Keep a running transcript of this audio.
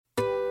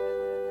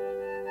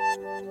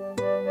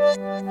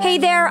Hey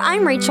there,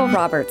 I'm Rachel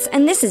Roberts,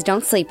 and this is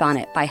Don't Sleep on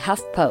It by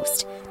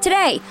HuffPost.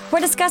 Today, we're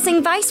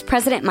discussing Vice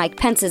President Mike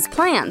Pence's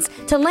plans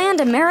to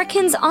land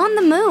Americans on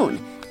the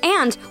moon.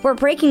 And we're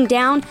breaking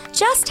down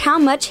just how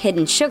much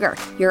hidden sugar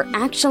you're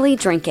actually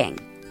drinking.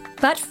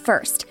 But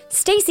first,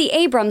 Stacey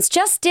Abrams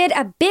just did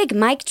a big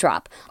mic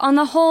drop on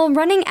the whole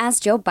running as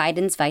Joe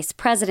Biden's vice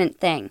president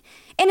thing.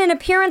 In an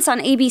appearance on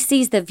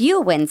ABC's The View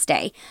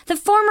Wednesday, the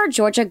former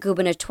Georgia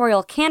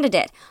gubernatorial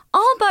candidate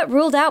all but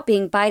ruled out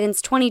being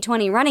Biden's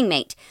 2020 running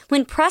mate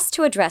when pressed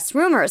to address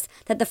rumors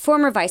that the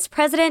former vice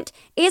president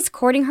is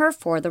courting her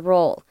for the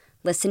role.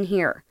 Listen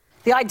here.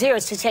 The idea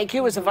is to take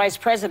you as a vice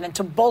president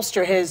to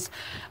bolster his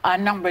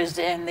numbers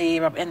in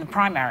the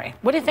primary.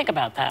 What do you think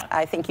about that?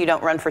 I think you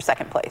don't run for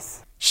second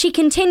place. She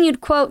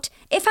continued, quote,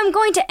 "If I'm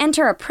going to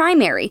enter a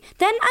primary,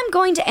 then I'm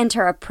going to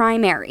enter a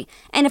primary.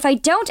 And if I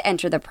don't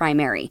enter the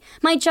primary,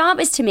 my job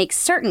is to make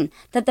certain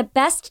that the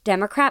best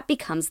Democrat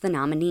becomes the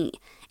nominee.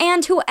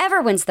 And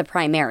whoever wins the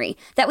primary,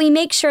 that we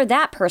make sure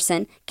that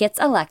person gets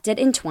elected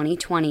in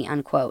 2020,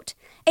 unquote.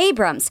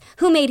 Abrams,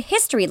 who made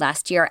history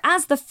last year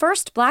as the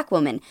first black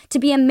woman to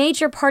be a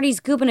major party's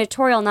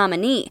gubernatorial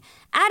nominee,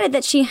 added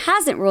that she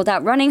hasn't ruled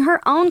out running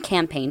her own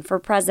campaign for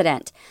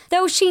president.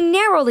 Though she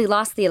narrowly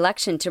lost the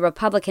election to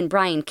Republican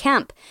Brian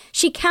Kemp,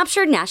 she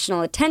captured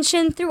national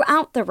attention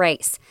throughout the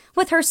race.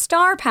 With her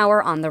star power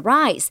on the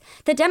rise,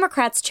 the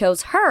Democrats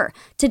chose her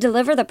to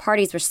deliver the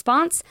party's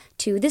response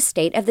to the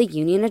State of the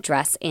Union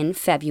address in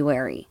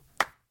February.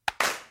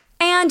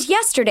 And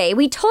yesterday,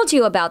 we told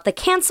you about the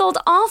canceled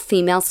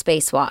all-female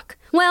spacewalk.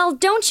 Well,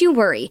 don't you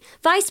worry.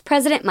 Vice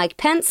President Mike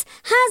Pence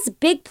has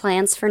big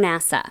plans for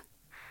NASA.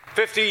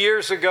 50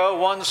 years ago,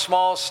 one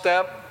small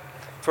step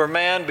for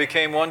man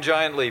became one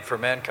giant leap for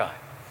mankind.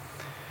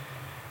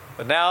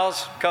 But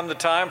now's come the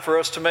time for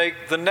us to make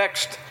the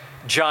next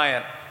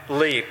giant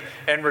leap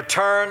and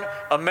return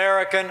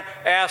American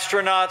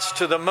astronauts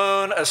to the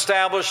moon,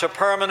 establish a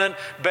permanent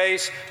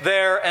base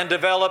there, and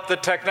develop the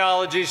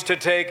technologies to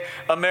take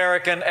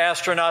American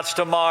astronauts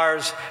to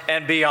Mars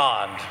and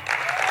beyond.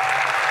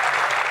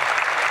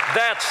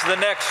 That's the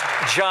next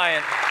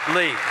giant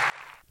leap.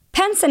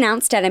 Pence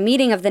announced at a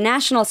meeting of the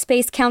National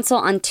Space Council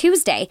on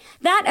Tuesday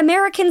that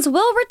Americans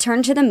will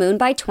return to the moon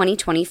by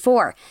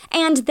 2024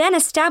 and then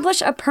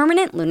establish a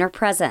permanent lunar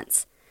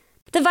presence.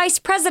 The vice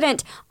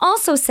president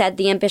also said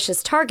the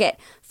ambitious target,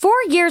 4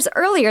 years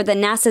earlier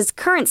than NASA's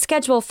current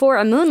schedule for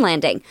a moon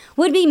landing,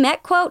 would be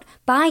met, quote,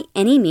 by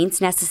any means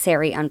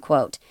necessary,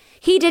 unquote.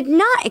 He did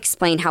not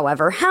explain,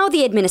 however, how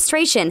the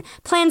administration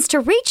plans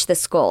to reach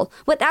this goal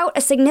without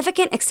a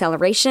significant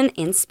acceleration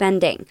in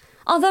spending.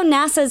 Although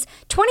NASA's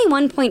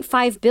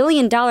 $21.5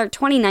 billion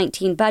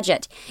 2019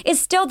 budget is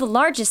still the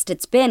largest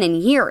it's been in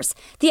years,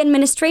 the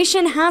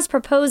administration has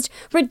proposed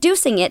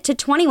reducing it to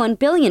 $21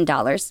 billion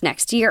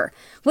next year,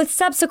 with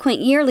subsequent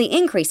yearly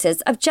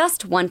increases of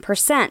just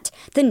 1%,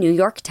 the New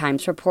York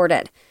Times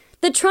reported.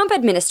 The Trump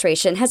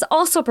administration has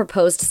also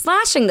proposed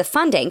slashing the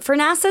funding for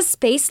NASA's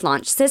Space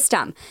Launch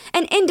System,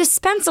 an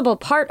indispensable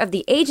part of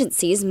the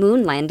agency's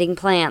moon landing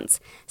plans.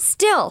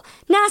 Still,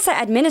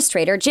 NASA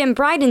Administrator Jim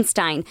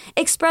Bridenstine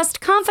expressed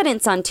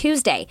confidence on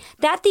Tuesday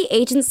that the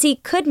agency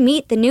could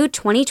meet the new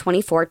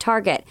 2024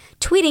 target,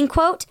 tweeting,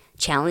 quote,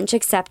 "Challenge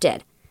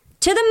accepted."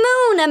 To the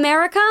moon,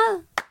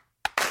 America!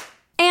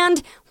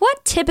 And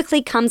what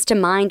typically comes to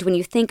mind when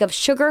you think of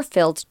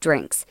sugar-filled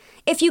drinks?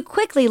 If you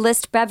quickly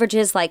list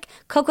beverages like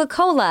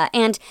Coca-Cola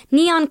and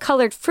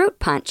neon-colored fruit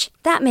punch,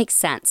 that makes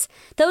sense.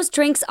 Those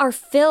drinks are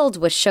filled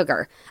with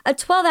sugar. A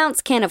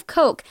 12-ounce can of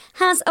Coke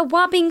has a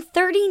whopping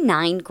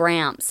 39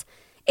 grams.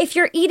 If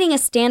you're eating a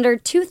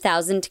standard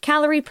 2,000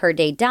 calorie per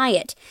day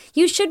diet,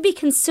 you should be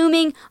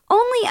consuming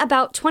only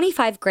about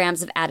 25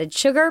 grams of added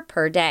sugar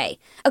per day,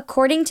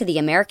 according to the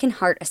American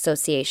Heart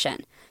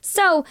Association.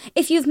 So,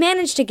 if you've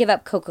managed to give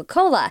up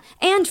Coca-Cola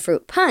and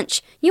fruit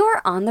punch, you're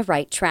on the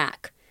right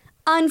track.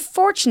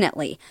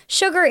 Unfortunately,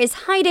 sugar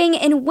is hiding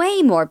in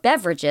way more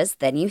beverages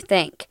than you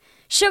think.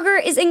 Sugar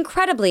is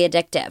incredibly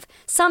addictive.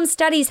 Some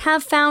studies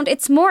have found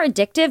it's more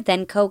addictive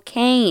than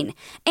cocaine.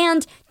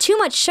 And too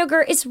much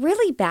sugar is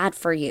really bad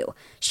for you.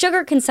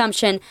 Sugar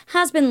consumption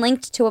has been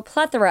linked to a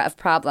plethora of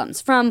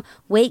problems, from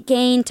weight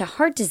gain to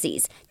heart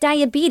disease,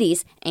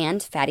 diabetes,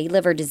 and fatty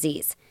liver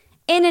disease.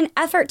 In an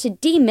effort to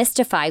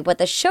demystify what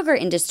the sugar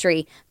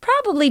industry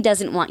probably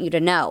doesn't want you to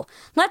know,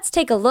 let's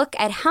take a look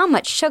at how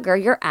much sugar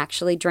you're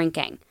actually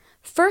drinking.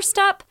 First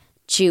up,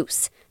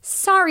 juice.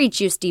 Sorry,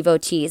 juice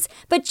devotees,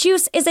 but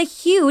juice is a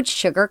huge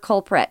sugar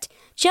culprit.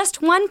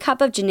 Just 1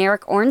 cup of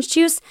generic orange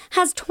juice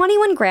has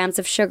 21 grams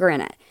of sugar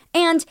in it,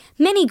 and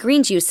many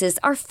green juices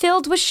are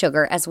filled with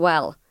sugar as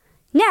well.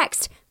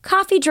 Next,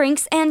 coffee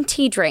drinks and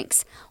tea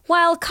drinks.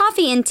 While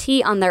coffee and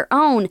tea on their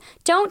own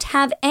don't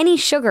have any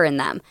sugar in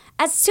them,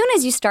 as soon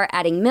as you start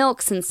adding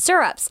milks and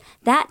syrups,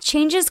 that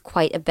changes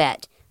quite a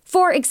bit.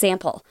 For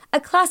example,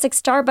 a classic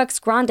Starbucks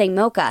Grande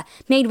Mocha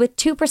made with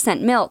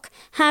 2% milk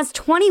has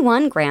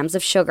 21 grams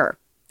of sugar.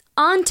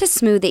 On to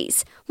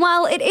smoothies.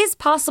 While it is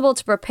possible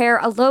to prepare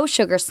a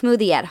low-sugar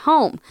smoothie at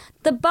home,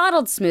 the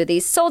bottled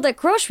smoothies sold at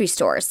grocery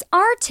stores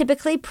are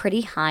typically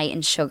pretty high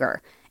in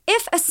sugar.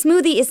 If a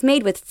smoothie is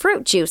made with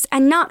fruit juice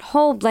and not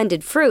whole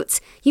blended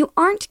fruits, you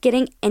aren't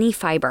getting any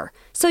fiber,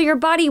 so your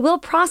body will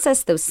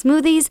process those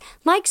smoothies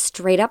like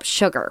straight-up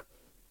sugar.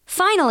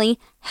 Finally,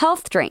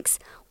 health drinks.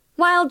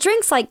 While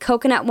drinks like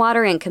coconut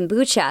water and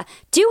kombucha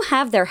do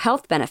have their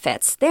health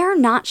benefits, they're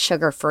not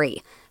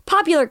sugar-free.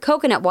 Popular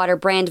coconut water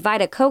brand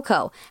Vita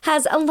Coco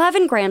has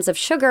 11 grams of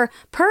sugar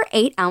per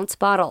 8-ounce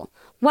bottle,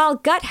 while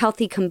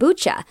gut-healthy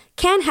kombucha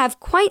can have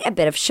quite a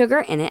bit of sugar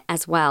in it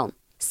as well.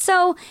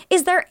 So,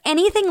 is there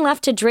anything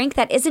left to drink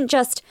that isn't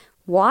just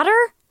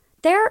water?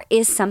 There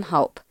is some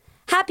hope.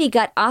 Happy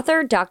Gut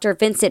author Dr.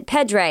 Vincent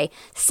Pedre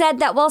said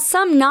that while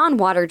some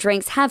non-water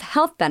drinks have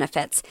health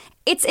benefits,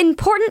 it's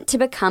important to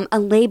become a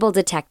label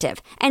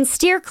detective and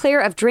steer clear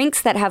of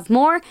drinks that have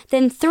more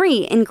than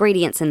 3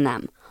 ingredients in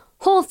them.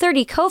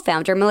 Whole30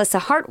 co-founder Melissa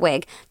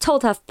Hartwig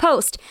told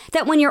HuffPost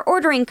that when you're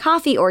ordering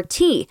coffee or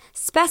tea,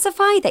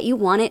 specify that you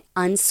want it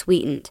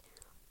unsweetened.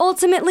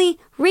 Ultimately,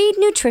 read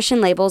nutrition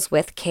labels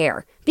with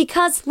care,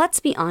 because let's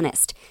be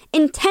honest,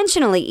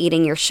 intentionally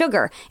eating your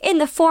sugar in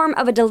the form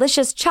of a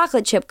delicious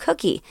chocolate chip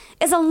cookie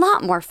is a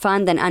lot more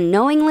fun than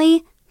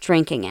unknowingly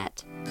drinking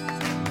it.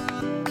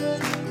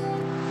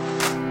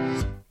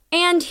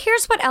 And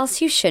here's what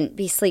else you shouldn't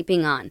be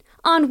sleeping on.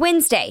 On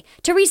Wednesday,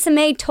 Theresa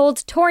May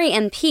told Tory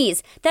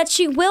MPs that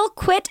she will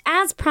quit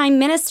as Prime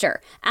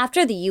Minister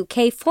after the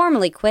UK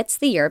formally quits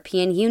the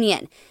European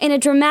Union, in a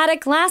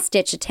dramatic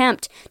last-ditch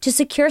attempt to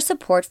secure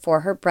support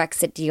for her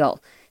Brexit deal.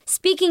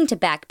 Speaking to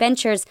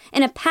backbenchers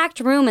in a packed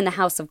room in the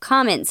House of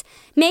Commons,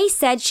 May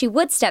said she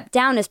would step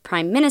down as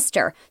Prime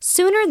Minister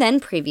sooner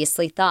than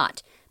previously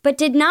thought, but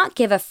did not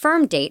give a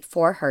firm date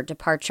for her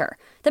departure.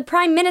 The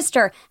Prime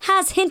Minister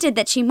has hinted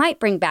that she might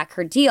bring back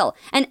her deal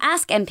and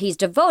ask MPs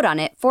to vote on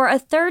it for a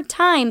third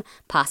time,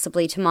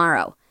 possibly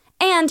tomorrow.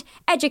 And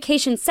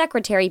Education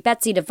Secretary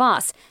Betsy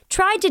DeVos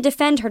tried to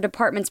defend her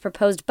department's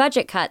proposed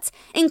budget cuts,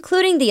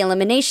 including the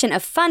elimination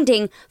of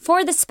funding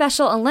for the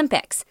Special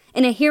Olympics,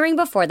 in a hearing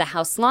before the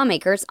House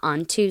lawmakers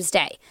on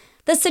Tuesday.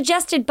 The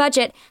suggested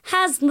budget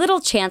has little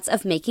chance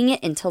of making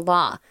it into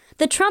law.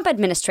 The Trump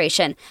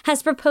administration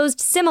has proposed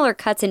similar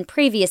cuts in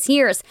previous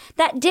years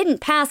that didn't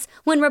pass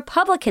when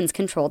Republicans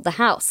controlled the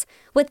House.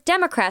 With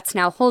Democrats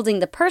now holding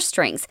the purse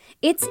strings,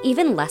 it's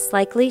even less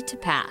likely to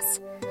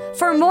pass.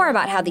 For more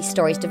about how these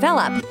stories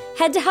develop,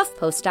 head to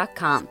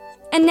HuffPost.com.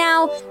 And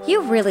now,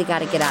 you really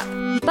gotta get up.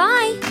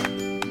 Bye!